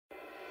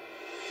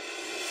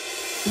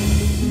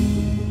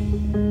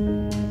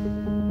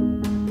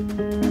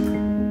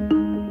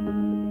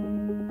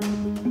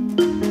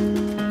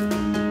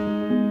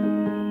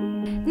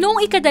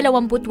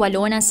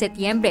Ika-28 ng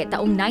Setyembre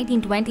taong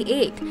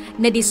 1928,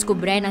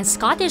 nadiskubre ng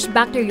Scottish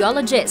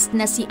bacteriologist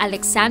na si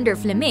Alexander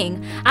Fleming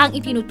ang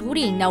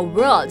itinuturing na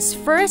world's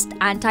first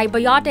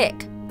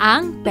antibiotic,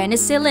 ang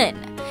penicillin.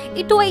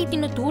 Ito ay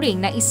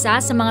itinuturing na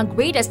isa sa mga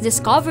greatest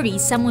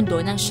discoveries sa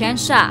mundo ng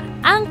siyensya.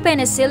 Ang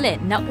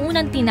penicillin na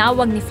unang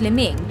tinawag ni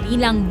Fleming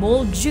bilang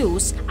mold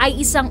juice ay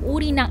isang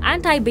uri ng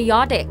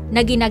antibiotic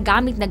na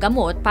ginagamit na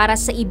gamot para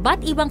sa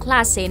iba't ibang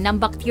klase ng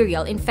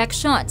bacterial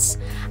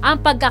infections. Ang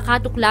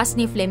pagkakatuklas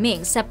ni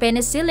Fleming sa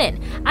penicillin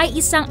ay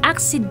isang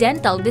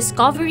accidental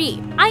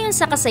discovery. Ayon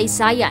sa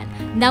kasaysayan,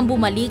 nang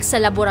bumalik sa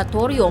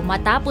laboratorio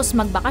matapos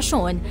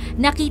magbakasyon,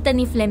 nakita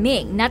ni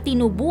Fleming na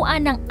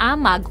tinubuan ng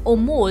amag o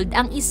mold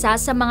ang isa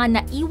sa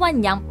mga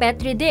naiwan niyang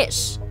petri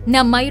dish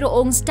na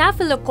mayroong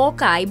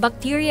staphylococci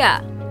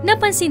bacteria.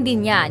 Napansin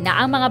din niya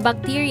na ang mga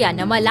bakterya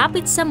na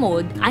malapit sa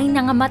mold ay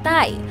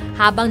nangamatay,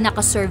 habang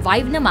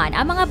nakasurvive naman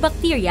ang mga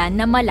bakterya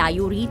na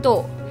malayo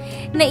rito.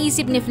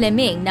 Naisip ni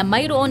Fleming na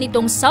mayroon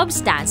itong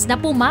substance na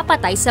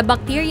pumapatay sa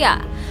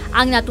bakterya.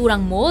 Ang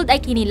naturang mold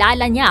ay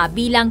kinilala niya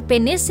bilang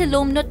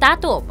penicillium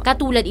notatum,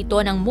 katulad ito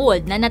ng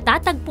mold na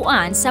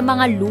natatagpuan sa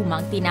mga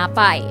lumang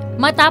tinapay.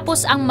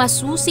 Matapos ang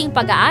masusing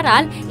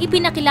pag-aaral,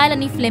 ipinakilala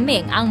ni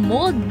Fleming ang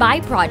mold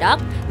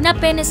byproduct na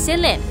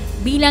penicillin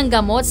bilang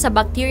gamot sa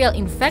bacterial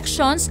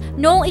infections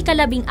noong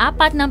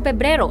ika-14 ng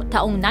Pebrero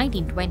taong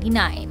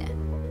 1929.